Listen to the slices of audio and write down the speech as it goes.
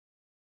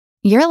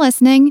You're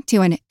listening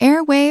to an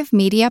Airwave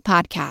Media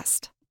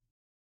Podcast.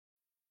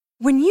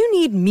 When you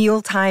need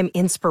mealtime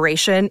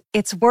inspiration,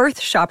 it's worth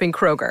shopping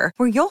Kroger,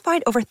 where you'll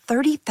find over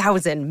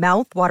 30,000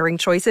 mouth-watering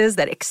choices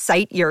that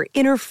excite your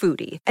inner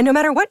foodie. And no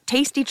matter what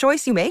tasty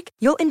choice you make,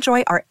 you'll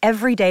enjoy our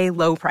everyday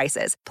low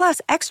prices, plus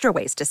extra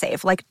ways to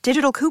save, like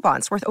digital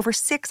coupons worth over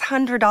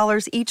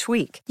 $600 each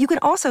week. You can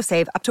also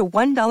save up to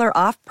 $1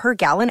 off per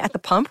gallon at the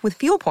pump with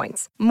fuel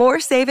points.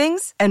 More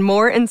savings and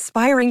more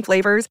inspiring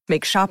flavors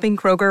make shopping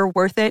Kroger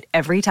worth it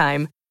every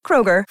time.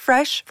 Kroger,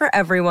 fresh for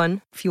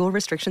everyone. Fuel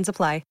restrictions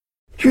apply.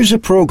 Here's a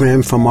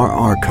program from our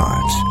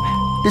archives.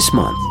 This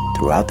month,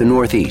 throughout the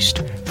Northeast,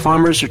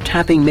 farmers are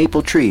tapping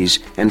maple trees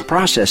and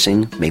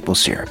processing maple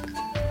syrup.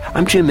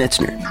 I'm Jim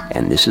Metzner,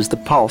 and this is the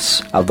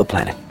Pulse of the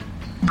Planet.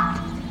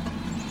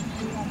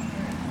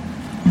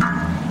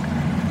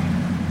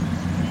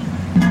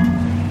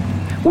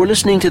 We're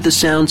listening to the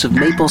sounds of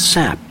maple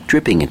sap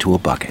dripping into a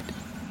bucket.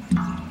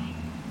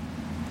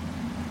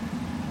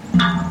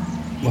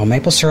 Well,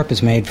 maple syrup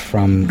is made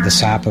from the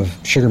sap of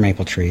sugar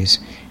maple trees.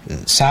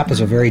 Sap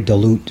is a very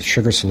dilute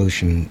sugar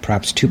solution,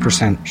 perhaps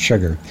 2%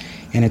 sugar,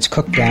 and it's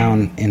cooked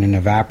down in an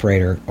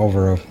evaporator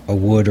over a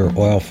wood or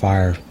oil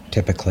fire,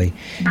 typically,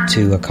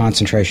 to a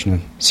concentration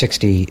of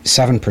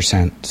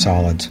 67%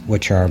 solids,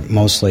 which are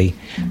mostly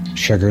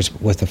sugars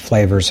with the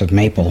flavors of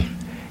maple.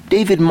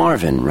 David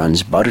Marvin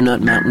runs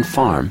Butternut Mountain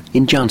Farm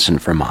in Johnson,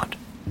 Vermont.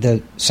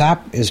 The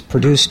sap is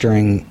produced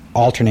during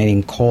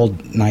alternating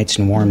cold nights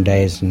and warm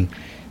days in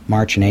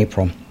March and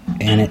April,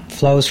 and it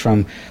flows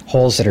from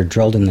holes that are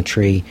drilled in the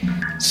tree,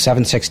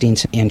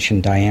 7/16 inch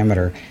in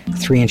diameter,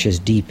 3 inches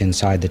deep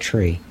inside the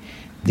tree.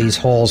 These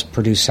holes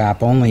produce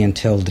sap only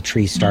until the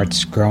tree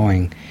starts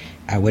growing,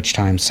 at which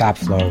time sap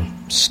flow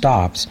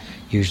stops,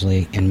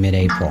 usually in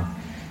mid-April.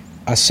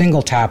 A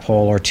single tap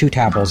hole or two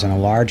tap holes in a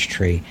large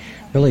tree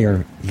really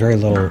are very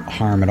little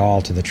harm at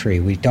all to the tree.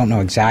 We don't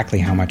know exactly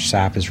how much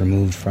sap is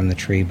removed from the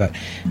tree, but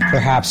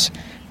perhaps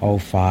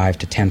 5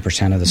 to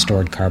 10% of the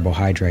stored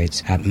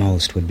carbohydrates at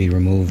most would be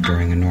removed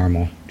during a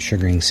normal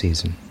sugaring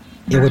season.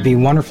 It would be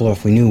wonderful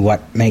if we knew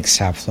what makes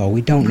sap flow.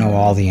 We don't know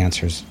all the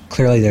answers.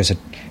 Clearly there's a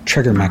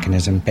trigger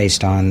mechanism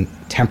based on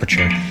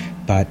temperature,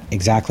 but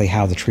exactly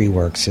how the tree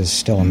works is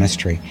still a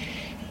mystery.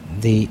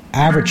 The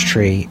average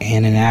tree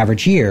in an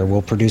average year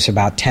will produce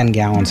about 10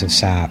 gallons of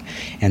sap,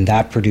 and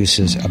that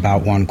produces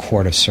about 1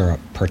 quart of syrup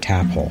per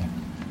tap hole.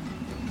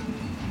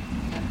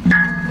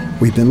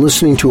 We've been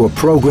listening to a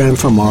program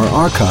from our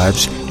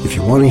archives. If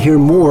you want to hear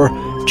more,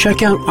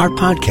 check out our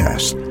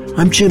podcast.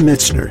 I'm Jim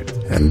Metzner,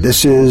 and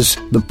this is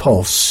The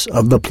Pulse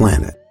of the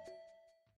Planet.